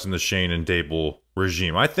confidence wise in the Schoen and Daboll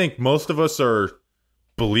regime? I think most of us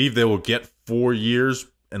believe they will get 4 years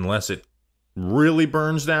unless it really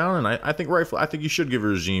burns down, and I think rightfully, I think you should give a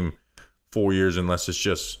regime 4 years unless it's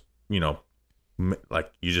just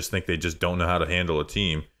like you just think they just don't know how to handle a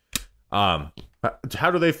team. How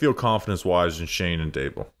do they feel confidence-wise in Schoen and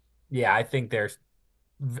Daboll? Yeah, I think there's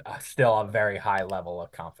still a very high level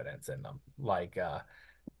of confidence in them.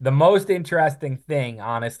 The most interesting thing,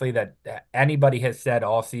 honestly, that anybody has said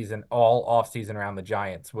all offseason around the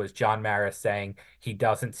Giants was John Mara saying he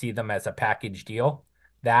doesn't see them as a package deal.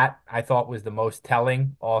 That, I thought, was the most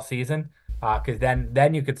telling all season. Because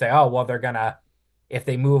then you could say, oh, well, they're going to, if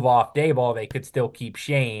they move off Daboll, they could still keep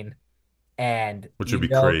Schoen. Which would be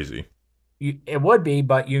crazy. It would be,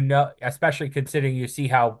 but especially considering you see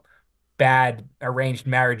how bad arranged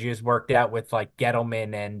marriages worked out with like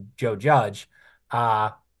Gettleman and Joe Judge.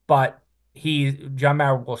 But John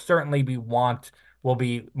Mara will certainly will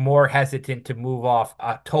be more hesitant to move off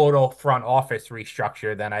a total front office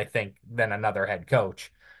restructure than another head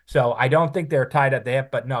coach. So I don't think they're tied at the hip,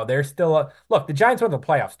 but no, they're still look, the Giants won the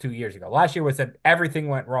playoffs 2 years ago. Last year was an everything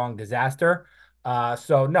went wrong disaster.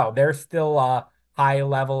 So no, they're still a high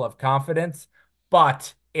level of confidence.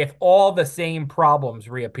 But if all the same problems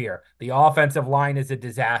reappear, the offensive line is a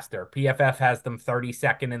disaster. PFF has them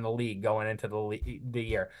 32nd in the league going into the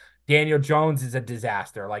year. Daniel Jones is a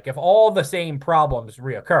disaster. Like if all the same problems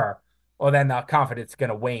reoccur, well, then the confidence is going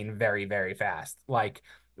to wane very, very fast. Like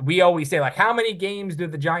we always say, like, how many games do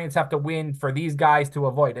the Giants have to win for these guys to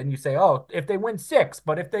avoid? And you say, oh, if they win 6,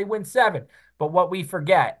 but if they win 7. But what we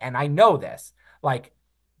forget, and I know this, like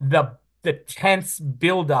the tense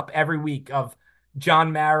buildup every week of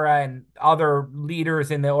John Mara and other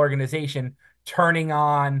leaders in the organization turning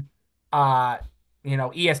on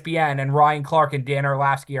ESPN, and Ryan Clark and Dan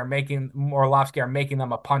Orlovsky are making them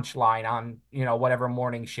a punchline on, whatever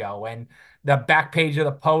morning show. And the back page of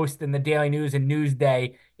the Post and the Daily News and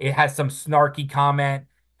Newsday, it has some snarky comment,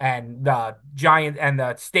 and the Giant and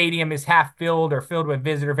the stadium is half filled or filled with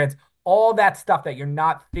visitor fans. All that stuff that you're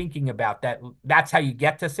not thinking about, that's how you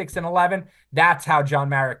get to 6-11. That's how John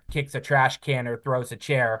Mara kicks a trash can or throws a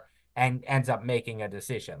chair and ends up making a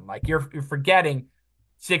decision. Like you're forgetting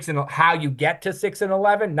how you get to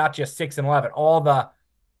 6-11, not just 6-11.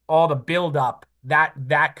 All the build up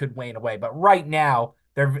that could wane away. But right now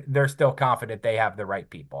they're still confident they have the right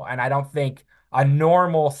people, and I don't think a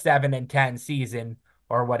normal 7-10 season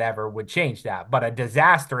or whatever would change that. But a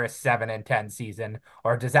disastrous 7-10 season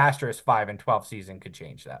or a disastrous 5-12 season could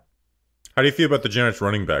change that. How do you feel about the Giants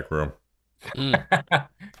running back room?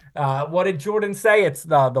 What did Jordan say? It's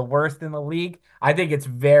the worst in the league. I think it's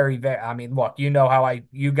very, very. I mean, look,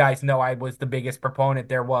 you guys know I was the biggest proponent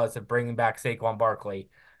there was of bringing back Saquon Barkley.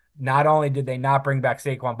 Not only did they not bring back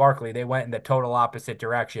Saquon Barkley, they went in the total opposite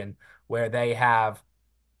direction, where they have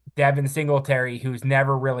Devin Singletary, who's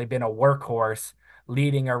never really been a workhorse,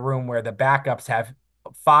 leading a room where the backups have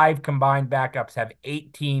 5 combined backups have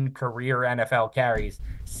 18 career NFL carries,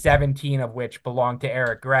 17 of which belong to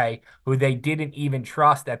Eric Gray, who they didn't even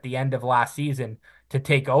trust at the end of last season to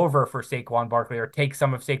take over for Saquon Barkley or take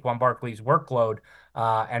some of Saquon Barkley's workload,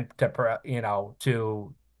 and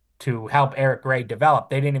to help Eric Gray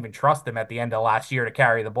develop. They didn't even trust him at the end of last year to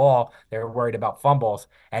carry the ball. They were worried about fumbles,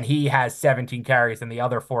 and he has 17 carries, and the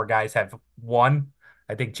other 4 guys have 1.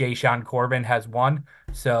 I think Jayshon Corbin has 1.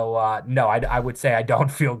 So, no, I would say I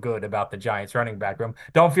don't feel good about the Giants running back room.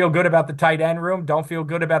 Don't feel good about the tight end room. Don't feel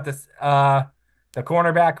good about the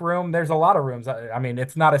cornerback room. There's a lot of rooms. I mean,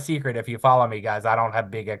 it's not a secret if you follow me, guys. I don't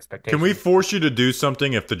have big expectations. Can we force you to do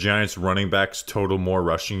something if the Giants running backs total more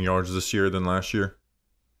rushing yards this year than last year?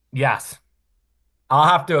 Yes. I'll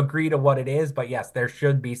have to agree to what it is, but yes, there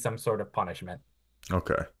should be some sort of punishment.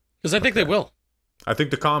 Okay. Because I think they will. I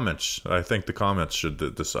think the comments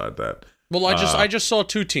should decide that. Well, I just saw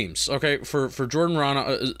 2 teams. Okay, for Jordan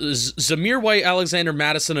Rana, Zamir White, Alexander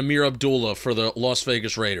Madison, Amir Abdullah for the Las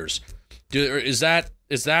Vegas Raiders. Is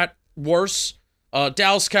that worse?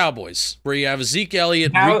 Dallas Cowboys, where you have Zeke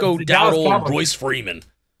Elliott, Rico Dowdle, and Royce Freeman.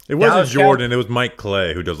 It wasn't Jordan. It was Mike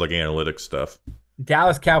Clay, who does like analytics stuff.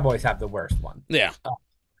 Dallas Cowboys have the worst one. Yeah. But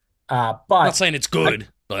I'm not saying it's good,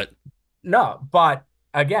 but no. But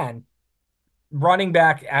again, running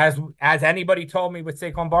back, as anybody told me with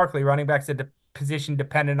Saquon Barkley, running back's a position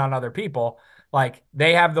dependent on other people. Like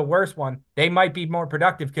they have the worst one. They might be more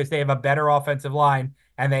productive because they have a better offensive line,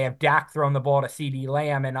 and they have Dak throwing the ball to CD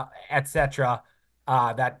Lamb and etc.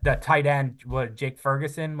 That tight end, Jake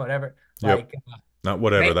Ferguson, whatever. Yep. Like not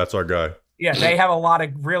whatever. That's our guy. Yeah, they have a lot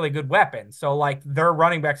of really good weapons. So, like, their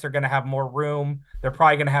running backs are going to have more room. They're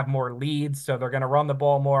probably going to have more leads, so they're going to run the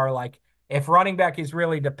ball more. Like, if running back is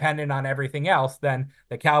really dependent on everything else, then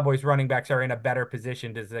the Cowboys running backs are in a better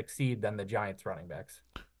position to succeed than the Giants running backs.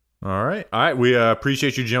 All right. We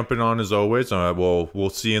appreciate you jumping on as always. We'll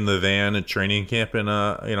see you in the van at training camp in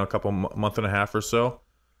a couple month and a half or so.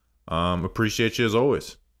 Appreciate you as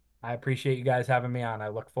always. I appreciate you guys having me on. I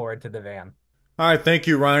look forward to the van. All right, thank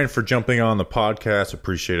you, Ryan, for jumping on the podcast.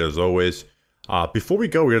 Appreciate it as always. Before we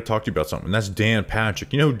go, we got to talk to you about something. That's Dan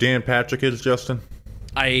Patrick. You know who Dan Patrick is, Justin?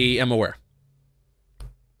 I am aware.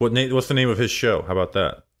 What's the name of his show? How about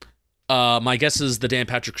that? My guess is the Dan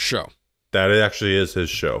Patrick Show. That actually is his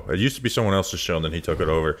show. It used to be someone else's show, and then he took it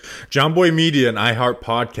over. John Boy Media and iHeart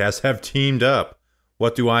Podcasts have teamed up.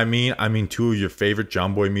 What do I mean? I mean 2 of your favorite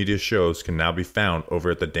John Boy Media shows can now be found over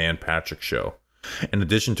at the Dan Patrick Show. In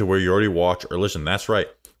addition to where you already watch or listen, that's right.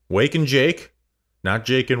 Wake and Jake, not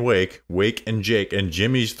Jake and Wake, Wake and Jake, and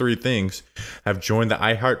Jimmy's 3 Things have joined the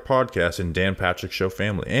iHeart Podcast and Dan Patrick Show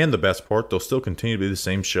family. And the best part, they'll still continue to be the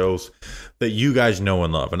same shows that you guys know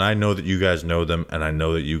and love. And I know that you guys know them, and I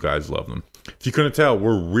know that you guys love them. If you couldn't tell,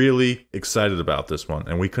 we're really excited about this one,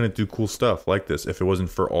 and we couldn't do cool stuff like this if it wasn't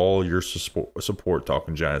for all your support,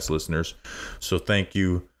 Talking Giants listeners. So thank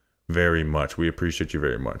you very much. We appreciate you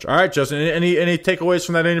very much. All right, Justin, any takeaways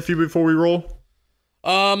from that interview before we roll?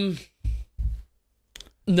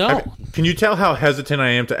 No. Can you tell how hesitant I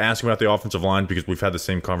am to ask about the offensive line, because we've had the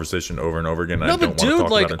same conversation over and over again, and I don't want to talk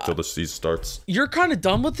about it until the season starts? You're kind of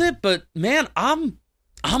done with it, but man, I'm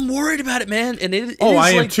worried about it, man. And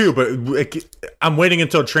I am too, but I'm waiting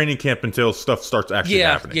until training camp until stuff starts actually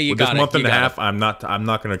happening. Yeah, you With got this it. month and a half, I'm not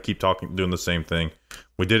going to keep doing the same thing.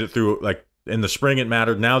 We did it through, like, in the spring. It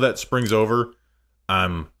mattered. Now that spring's over,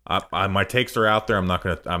 my takes are out there. I'm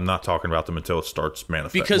not talking about them until it starts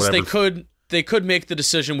manifesting. Because they could make the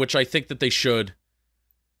decision, which I think that they should.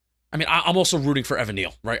 I mean, I'm also rooting for Evan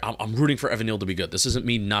Neal, right? I'm rooting for Evan Neal to be good. This isn't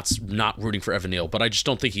me not rooting for Evan Neal, but I just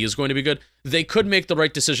don't think he is going to be good. They could make the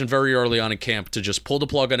right decision very early on in camp to just pull the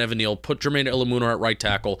plug on Evan Neal, put Jermaine Eligibility at right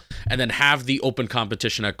tackle, and then have the open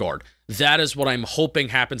competition at guard. That is what I'm hoping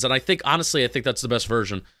happens, and I think that's the best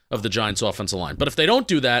version of the Giants' offensive line. But if they don't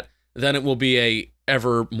do that, then it will be a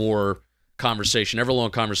everlong conversation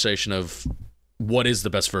of what is the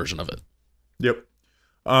best version of it. Yep.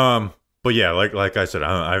 But yeah, like I said,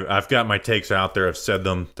 I've got my takes out there. I've said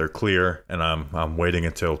them. They're clear, and I'm waiting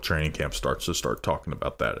until training camp starts to start talking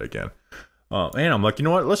about that again. And I'm like, you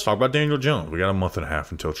know what? Let's talk about Daniel Jones. We got a month and a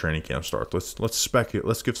half until training camp starts. Let's speculate.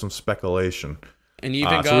 Let's give some speculation. And you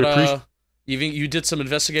even you did some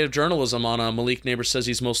investigative journalism on Malik Nabers says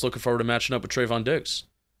he's most looking forward to matching up with Trayvon Diggs.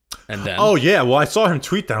 And then, oh yeah, well I saw him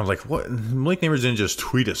tweet that. I was like, what? Malik Nabers didn't just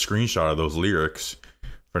tweet a screenshot of those lyrics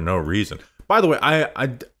for no reason. By the way,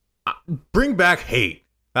 I bring back hate.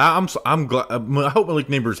 I'm glad. I hope Malik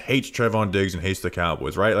Nabers hates Trayvon Diggs and hates the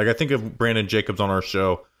Cowboys, right? Like, I think of Brandon Jacobs on our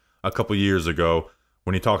show a couple years ago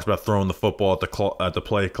when he talks about throwing the football at the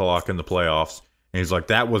play clock in the playoffs, and he's like,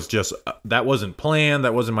 that wasn't planned,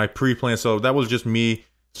 that wasn't my pre-plan, so that was just me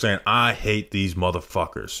saying I hate these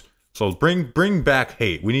motherfuckers. So bring back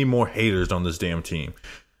hate. We need more haters on this damn team.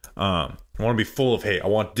 I want to be full of hate. I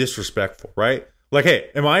want disrespectful, right? Like, hey,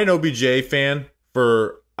 am I an OBJ fan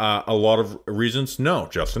for a lot of reasons? No,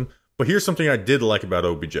 Justin. But here's something I did like about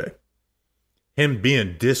OBJ. Him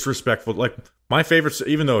being disrespectful. Like, my favorites,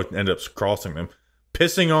 even though it ended up crossing them,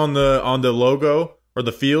 pissing on the logo or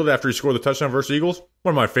the field after he scored the touchdown versus Eagles,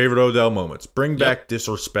 one of my favorite Odell moments. Bring back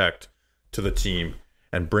disrespect to the team.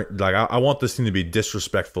 And I want this thing to be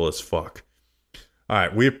disrespectful as fuck. All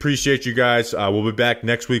right, we appreciate you guys. We'll be back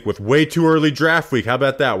next week with way too early draft week. How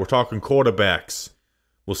about that? We're talking quarterbacks.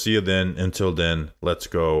 We'll see you then. Until then, let's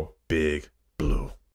go Big Blue.